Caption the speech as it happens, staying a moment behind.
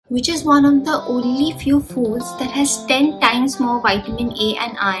which is one of the only few foods that has 10 times more vitamin A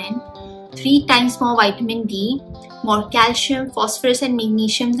and iron, 3 times more vitamin D, more calcium, phosphorus and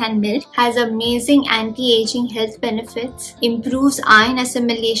magnesium than milk, has amazing anti-aging health benefits, improves iron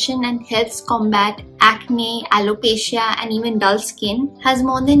assimilation and helps combat acne, alopecia and even dull skin, has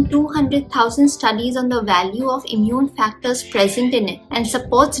more than 200,000 studies on the value of immune factors present in it and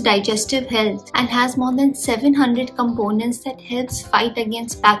supports digestive health, and has more than 700 components that helps fight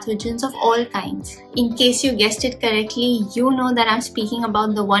against pathogens of all kinds. In case you guessed it correctly, you know that I'm speaking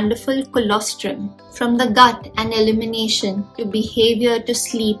about the wonderful colostrum. From the gut and elimination to behavior to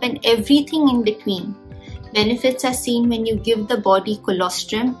sleep and everything in between. Benefits are seen when you give the body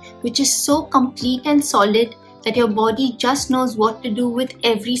colostrum, which is so complete and solid that your body just knows what to do with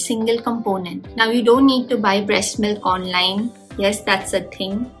every single component. Now you don't need to buy breast milk online. Yes, that's a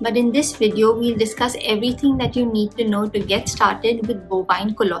thing. But in this video, we'll discuss everything that you need to know to get started with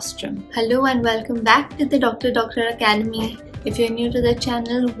bovine colostrum. Hello and welcome back to the Doctor Academy. If you're new to the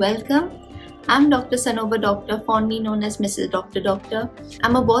channel, welcome. I'm Dr. Sanober Doctor, fondly known as Mrs. Doctor.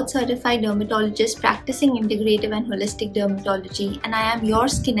 I'm a board certified dermatologist practicing integrative and holistic dermatology, and I am your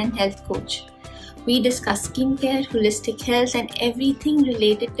skin and health coach. We discuss skincare, holistic health, and everything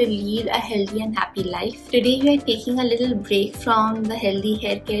related to lead a healthy and happy life. Today we are taking a little break from the healthy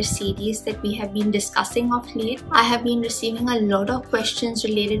hair care series that we have been discussing of late. I have been receiving a lot of questions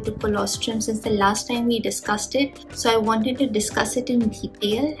related to colostrum since the last time we discussed it, so I wanted to discuss it in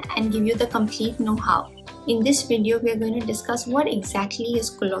detail and give you the complete know-how. In this video, we are going to discuss what exactly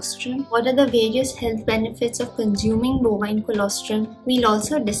is colostrum, what are the various health benefits of consuming bovine colostrum. We'll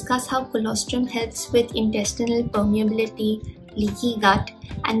also discuss how colostrum helps with intestinal permeability, leaky gut,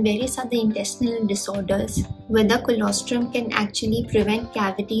 and various other intestinal disorders, whether colostrum can actually prevent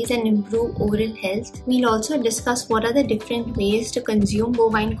cavities and improve oral health. We'll also discuss what are the different ways to consume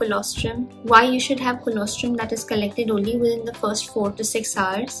bovine colostrum, why you should have colostrum that is collected only within the first 4 to 6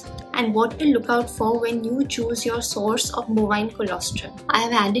 hours, and what to look out for when you choose your source of bovine colostrum. I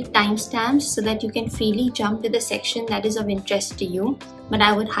have added timestamps so that you can freely jump to the section that is of interest to you, but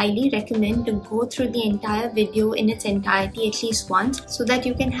I would highly recommend to go through the entire video in its entirety at least once so that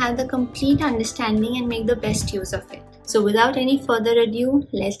you can have the complete understanding and make the best use of it. So without any further ado,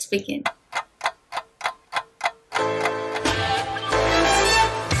 let's begin.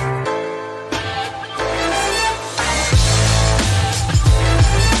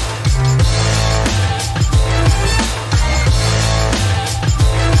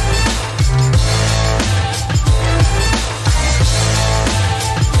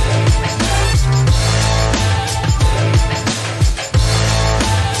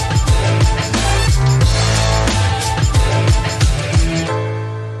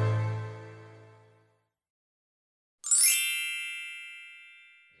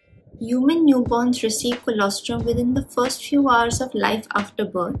 Human newborns receive colostrum within the first few hours of life after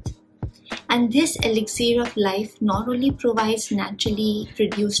birth. And this elixir of life not only provides naturally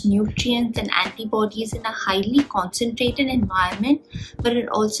produced nutrients and antibodies in a highly concentrated environment, but it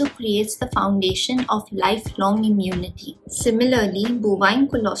also creates the foundation of lifelong immunity. Similarly, bovine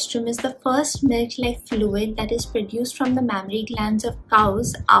colostrum is the first milk-like fluid that is produced from the mammary glands of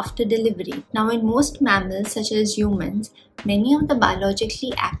cows after delivery. Now, in most mammals, such as humans, many of the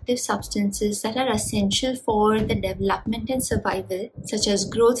biologically active substances that are essential for the development and survival, such as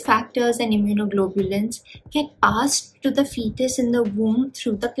growth factors and immunoglobulins, get passed to the fetus in the womb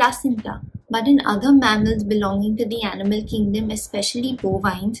through the placenta. But in other mammals belonging to the animal kingdom, especially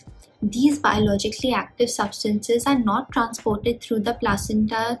bovines, these biologically active substances are not transported through the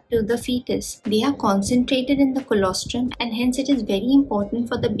placenta to the fetus. They are concentrated in the colostrum, and hence it is very important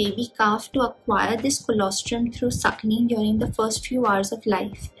for the baby calf to acquire this colostrum through suckling during the first few hours of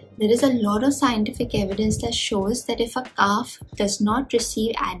life. There is a lot of scientific evidence that shows that if a calf does not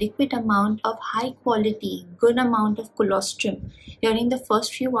receive adequate amount of high quality, good amount of colostrum during the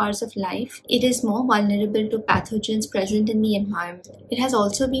first few hours of life, it is more vulnerable to pathogens present in the environment. It has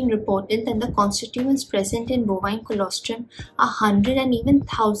also been reported that the constituents present in bovine colostrum are 100 and even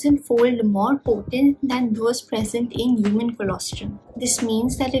 1,000-fold more potent than those present in human colostrum. This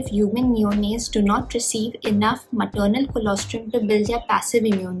means that if human neonates do not receive enough maternal colostrum to build their passive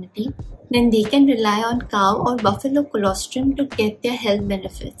immunity, then they can rely on cow or buffalo colostrum to get their health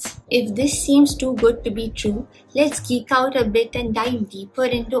benefits. If this seems too good to be true, let's geek out a bit and dive deeper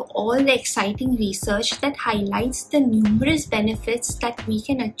into all the exciting research that highlights the numerous benefits that we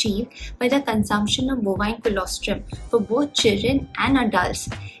can achieve by the consumption of bovine colostrum for both children and adults.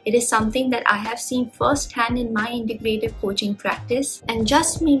 It is something that I have seen firsthand in my integrative coaching practice, and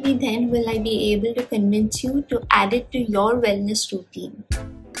just maybe then will I be able to convince you to add it to your wellness routine.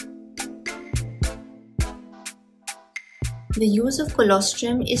 The use of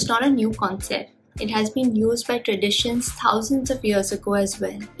colostrum is not a new concept. It has been used by traditions thousands of years ago as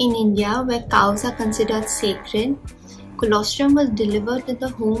well. In India, where cows are considered sacred, colostrum was delivered to the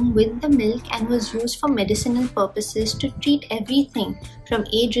home with the milk and was used for medicinal purposes to treat everything from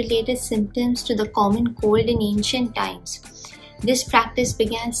age-related symptoms to the common cold in ancient times. This practice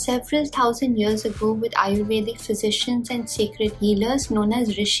began several thousand years ago with Ayurvedic physicians and sacred healers known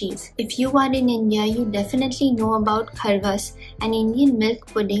as rishis. If you are in India, you definitely know about kharvas, an Indian milk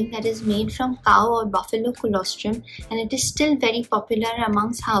pudding that is made from cow or buffalo colostrum, and it is still very popular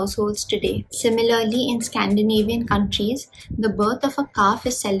amongst households today. Similarly, in Scandinavian countries, the birth of a calf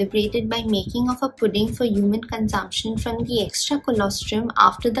is celebrated by making of a pudding for human consumption from the extra colostrum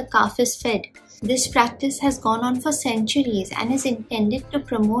after the calf is fed. This practice has gone on for centuries and is intended to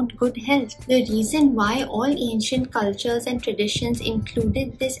promote good health. The reason why all ancient cultures and traditions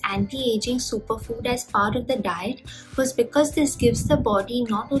included this anti-aging superfood as part of the diet was because this gives the body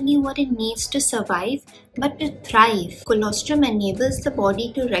not only what it needs to survive, but to thrive. Colostrum enables the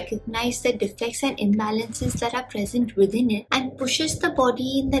body to recognize the defects and imbalances that are present within it and pushes the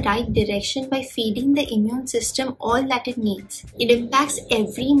body in the right direction by feeding the immune system all that it needs. It impacts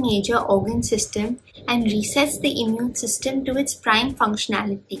every major organ system and resets the immune system to its prime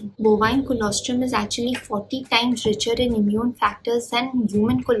functionality. Bovine colostrum is actually 40 times richer in immune factors than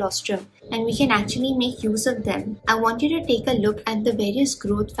human colostrum, and we can actually make use of them. I want you to take a look at the various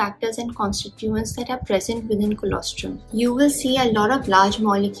growth factors and constituents that are present within colostrum. You will see a lot of large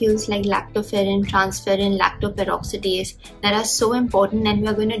molecules like lactoferrin, transferrin, lactoperoxidase that are so important, and we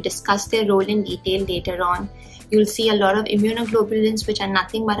are going to discuss their role in detail later on. You'll see a lot of immunoglobulins, which are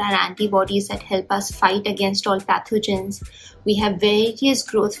nothing but our antibodies that help us fight against all pathogens. We have various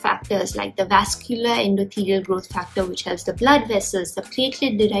growth factors like the vascular endothelial growth factor, which helps the blood vessels, the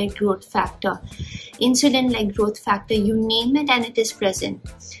platelet-derived growth factor, insulin-like growth factor, you name it and it is present.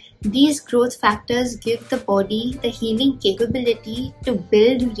 These growth factors give the body the healing capability to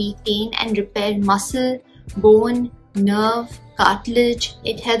build, retain and repair muscle, bone, nerve, cartilage.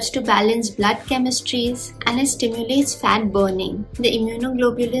 It helps to balance blood chemistries and it stimulates fat burning. The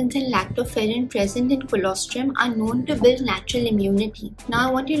immunoglobulins and lactoferrin present in colostrum are known to build natural immunity. Now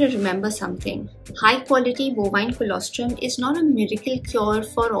I want you to remember something. High quality bovine colostrum is not a miracle cure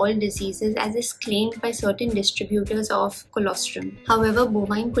for all diseases as is claimed by certain distributors of colostrum. However,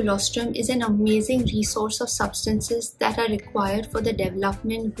 bovine colostrum is an amazing resource of substances that are required for the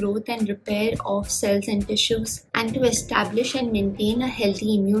development, growth and repair of cells and tissues and to establish and maintain a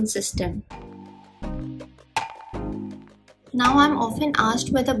healthy immune system. Now I'm often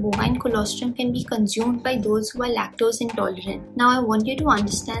asked whether bovine colostrum can be consumed by those who are lactose intolerant. Now I want you to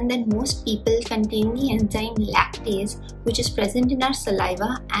understand that most people contain the enzyme lactase, which is present in our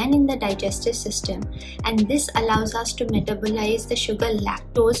saliva and in the digestive system, and this allows us to metabolize the sugar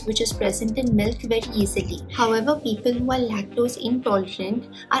lactose, which is present in milk, very easily. However, people who are lactose intolerant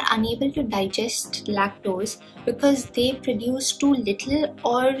are unable to digest lactose because they produce too little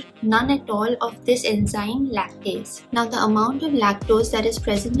or none at all of this enzyme lactase. Now the amount of lactose that is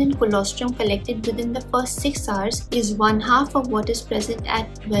present in colostrum collected within the first 6 hours is 1/2 of what is present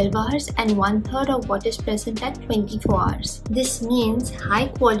at 12 hours and 1/3 of what is present at 24 hours. This means high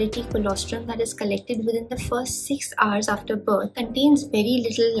quality colostrum that is collected within the first 6 hours after birth contains very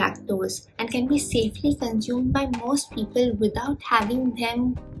little lactose and can be safely consumed by most people without having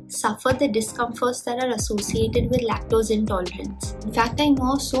them suffer the discomforts that are associated with lactose intolerance. In fact, I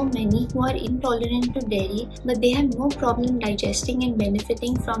know of so many who are intolerant to dairy, but they have no problem digesting and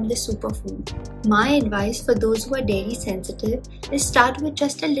benefiting from this superfood. My advice for those who are dairy sensitive is start with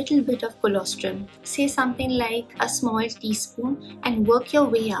just a little bit of colostrum. Say something like a small teaspoon and work your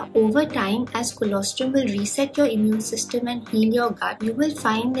way up. Over time, as colostrum will reset your immune system and heal your gut, you will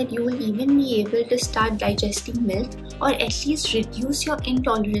find that you will even be able to start digesting milk or at least reduce your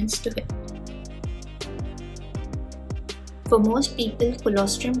intolerance to it. For most people,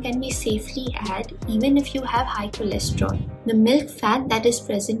 colostrum can be safely had even if you have high cholesterol. The milk fat that is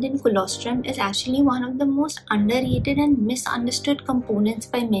present in colostrum is actually one of the most underrated and misunderstood components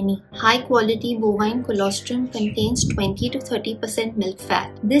by many. High quality bovine colostrum contains 20 to 30% milk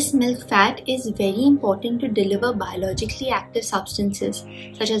fat. This milk fat is very important to deliver biologically active substances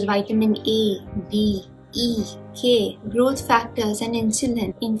such as vitamin A, D, E, K, growth factors and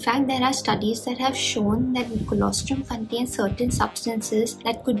insulin. In fact, there are studies that have shown that colostrum contains certain substances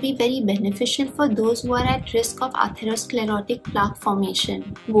that could be very beneficial for those who are at risk of atherosclerotic plaque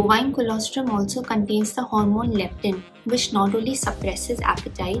formation. Bovine colostrum also contains the hormone leptin, which not only suppresses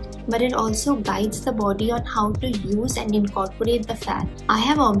appetite, but it also guides the body on how to use and incorporate the fat. I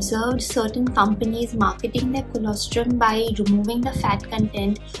have observed certain companies marketing their colostrum by removing the fat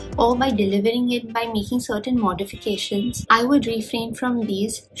content or by delivering it by making certain modifications. I would refrain from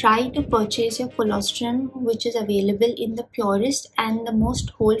these. Try to purchase your colostrum which is available in the purest and the most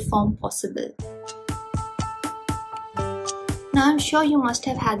whole form possible. Now I'm sure you must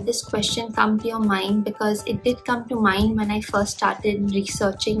have had this question come to your mind because it did come to mind when I first started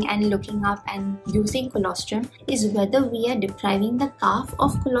researching and looking up and using colostrum, is whether we are depriving the calf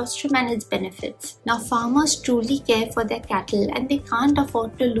of colostrum and its benefits. Now farmers truly care for their cattle and they can't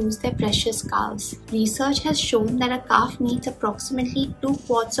afford to lose their precious calves. Research has shown that a calf needs approximately 2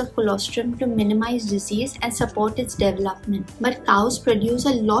 quarts of colostrum to minimize disease and support its development. But cows produce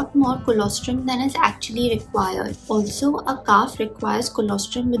a lot more colostrum than is actually required. Also, a calf requires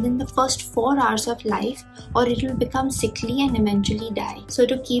colostrum within the first 4 hours of life or it will become sickly and eventually die. So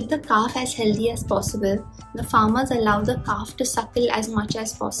to keep the calf as healthy as possible, the farmers allow the calf to suckle as much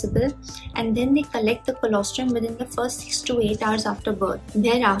as possible and then they collect the colostrum within the first 6 to 8 hours after birth.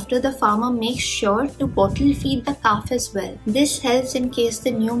 Thereafter, the farmer makes sure to bottle feed the calf as well. This helps in case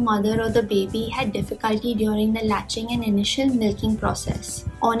the new mother or the baby had difficulty during the latching and initial milking process.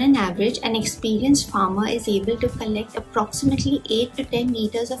 On an average, an experienced farmer is able to collect approximately 8 to 10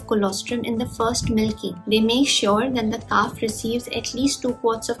 liters of colostrum in the first milking. They make sure that the calf receives at least 2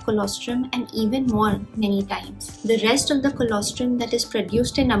 quarts of colostrum and even more many times. The rest of the colostrum that is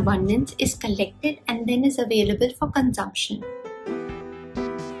produced in abundance is collected and then is available for consumption.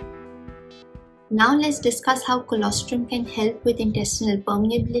 Now let's discuss how colostrum can help with intestinal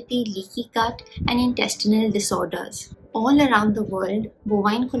permeability, leaky gut, and intestinal disorders. All around the world,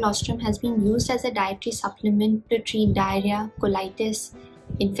 bovine colostrum has been used as a dietary supplement to treat diarrhea, colitis,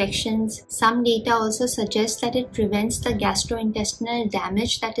 infections. Some data also suggest that it prevents the gastrointestinal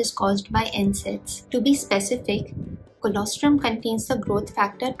damage that is caused by NSAIDs. To be specific, colostrum contains the growth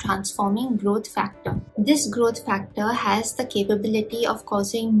factor transforming growth factor. This growth factor has the capability of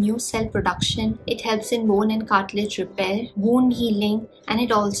causing new cell production. It helps in bone and cartilage repair, wound healing, and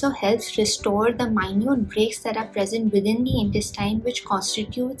it also helps restore the minute breaks that are present within the intestine which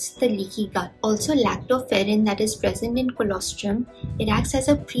constitutes the leaky gut. Also, lactoferrin that is present in colostrum, it acts as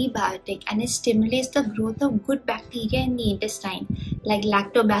a prebiotic and it stimulates the growth of good bacteria in the intestine like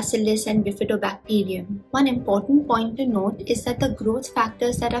lactobacillus and bifidobacterium. One important point to note is that the growth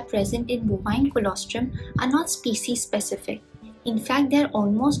factors that are present in bovine colostrum are not species specific. In fact, they are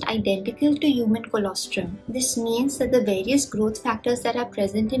almost identical to human colostrum. This means that the various growth factors that are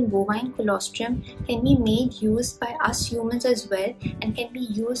present in bovine colostrum can be made use by us humans as well and can be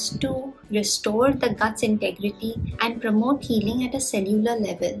used to restore the gut's integrity and promote healing at a cellular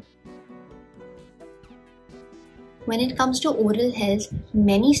level. When it comes to oral health,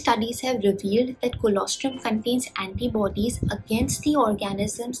 many studies have revealed that colostrum contains antibodies against the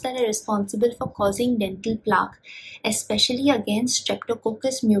organisms that are responsible for causing dental plaque, especially against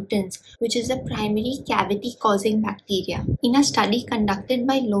Streptococcus mutans, which is a primary cavity-causing bacteria. In a study conducted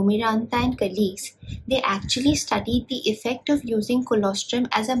by Lomiranta and colleagues, they actually studied the effect of using colostrum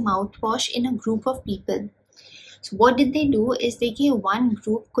as a mouthwash in a group of people. So what did they do is they gave one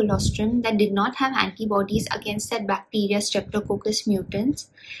group colostrum that did not have antibodies against that bacteria Streptococcus mutans,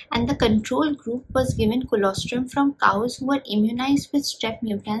 and the control group was given colostrum from cows who were immunized with strep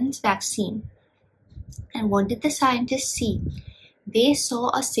mutans vaccine. And what did the scientists see? They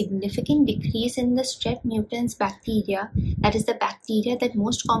saw a significant decrease in the strep mutans bacteria, that is the bacteria that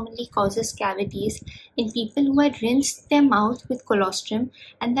most commonly causes cavities, in people who had rinsed their mouth with colostrum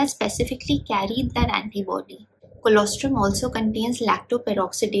and that specifically carried that antibody. Colostrum also contains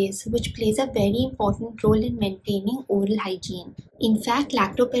lactoperoxidase, which plays a very important role in maintaining oral hygiene. In fact,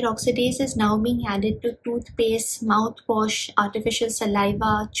 lactoperoxidase is now being added to toothpaste, mouthwash, artificial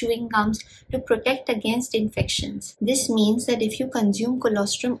saliva, chewing gums to protect against infections. This means that if you consume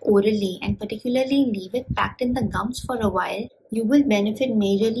colostrum orally and particularly leave it packed in the gums for a while, you will benefit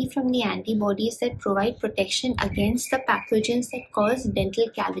majorly from the antibodies that provide protection against the pathogens that cause dental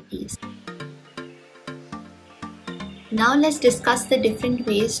cavities. Now let's discuss the different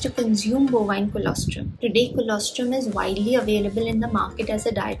ways to consume bovine colostrum. Today, colostrum is widely available in the market as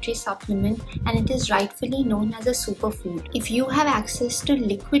a dietary supplement, and it is rightfully known as a superfood. If you have access to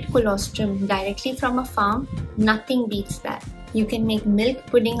liquid colostrum directly from a farm, nothing beats that. You can make milk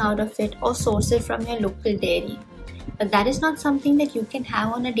pudding out of it or source it from your local dairy. But that is not something that you can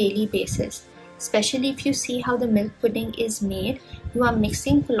have on a daily basis. Especially if you see how the milk pudding is made, you are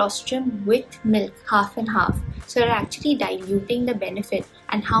mixing colostrum with milk, half and half. So you're actually diluting the benefit.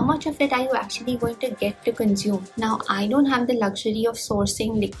 And how much of it are you actually going to get to consume? Now, I don't have the luxury of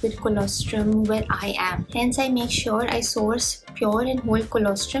sourcing liquid colostrum where I am. Hence, I make sure I source pure and whole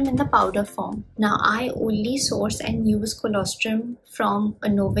colostrum in the powder form. Now, I only source and use colostrum from a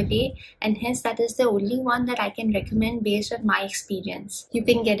Novaday, and hence that is the only one that I can recommend based on my experience. You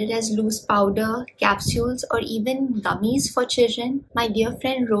can get it as loose powder, capsules, or even gummies for children. My dear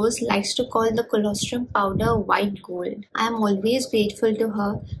friend Rose likes to call the colostrum powder white gold. I am always grateful to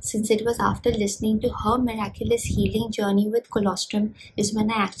her, since it was after listening to her miraculous healing journey with colostrum is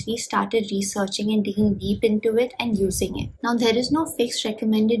when I actually started researching and digging deep into it and using it. Now, there is no fixed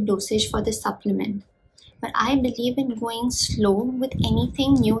recommended dosage for this supplement, but I believe in going slow with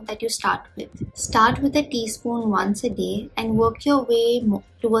anything new that you start with. Start with a teaspoon once a day and work your way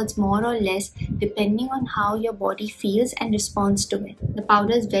towards more or less depending on how your body feels and responds to it. The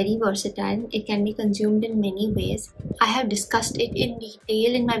powder is very versatile. It can be consumed in many ways. I have discussed it in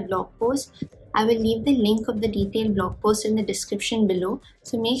detail in my blog post. I will leave the link of the detailed blog post in the description below,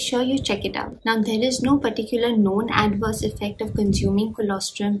 so make sure you check it out. Now, there is no particular known adverse effect of consuming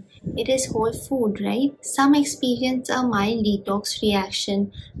colostrum. It is whole food, right? Some experience a mild detox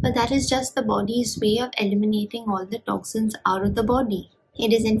reaction, but that is just the body's way of eliminating all the toxins out of the body.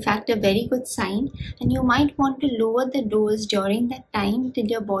 It is in fact a very good sign, and you might want to lower the dose during that time till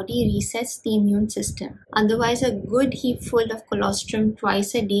your body resets the immune system. Otherwise, a good heapful of colostrum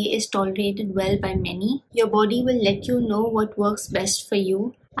twice a day is tolerated well by many. Your body will let you know what works best for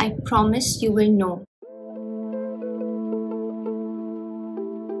you. I promise you will know.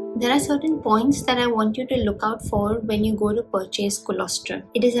 There are certain points that I want you to look out for when you go to purchase colostrum.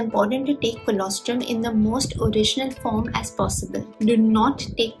 It is important to take colostrum in the most original form as possible. Do not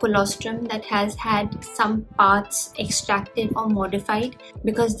take colostrum that has had some parts extracted or modified,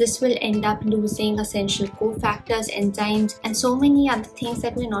 because this will end up losing essential cofactors, enzymes, and so many other things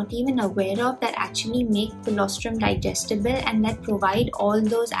that we're not even aware of that actually make colostrum digestible and that provide all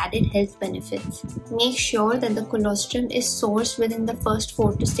those added health benefits. Make sure that the colostrum is sourced within the first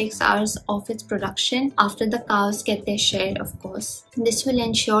 4 to 6 hours of its production, after the cows get their share, of course. This will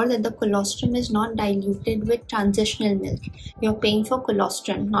ensure that the colostrum is not diluted with transitional milk. You're paying for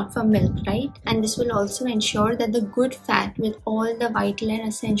colostrum, not for milk, right? And this will also ensure that the good fat with all the vital and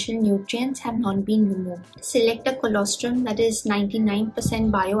essential nutrients have not been removed. Select a colostrum that is 99%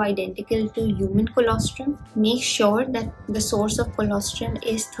 bioidentical to human colostrum. Make sure that the source of colostrum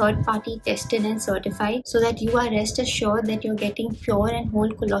is third-party tested and certified, so that you are rest assured that you're getting pure and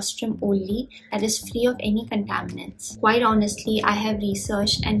whole colostrum only that is free of any contaminants. Quite honestly, I have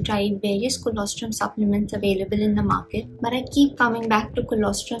researched and tried various colostrum supplements available in the market, but I keep coming back to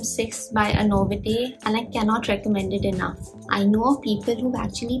Colostrum 6 by Novaday, and I cannot recommend it enough. I know of people who've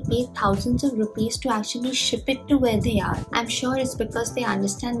actually paid thousands of rupees to actually ship it to where they are. I'm sure it's because they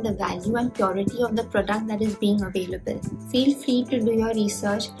understand the value and purity of the product that is being available. Feel free to do your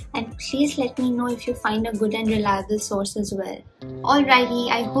research, and please let me know if you find a good and reliable source as well. Alrighty,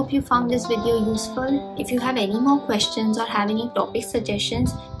 I hope you found this video useful. If you have any more questions or have any topic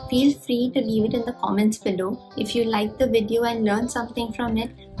suggestions, feel free to leave it in the comments below. If you liked the video and learned something from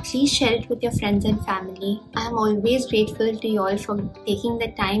it, please share it with your friends and family. I am always grateful to you all for taking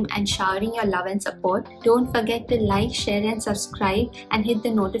the time and showering your love and support. Don't forget to like, share and subscribe, and hit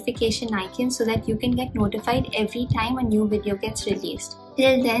the notification icon so that you can get notified every time a new video gets released.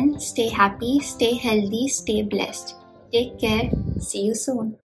 Till then, stay happy, stay healthy, stay blessed. Take care. See you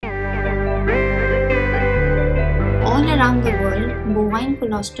soon. All around the world, bovine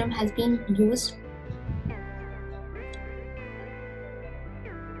colostrum has been used.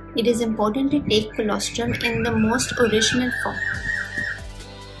 It is important to take colostrum in the most original form.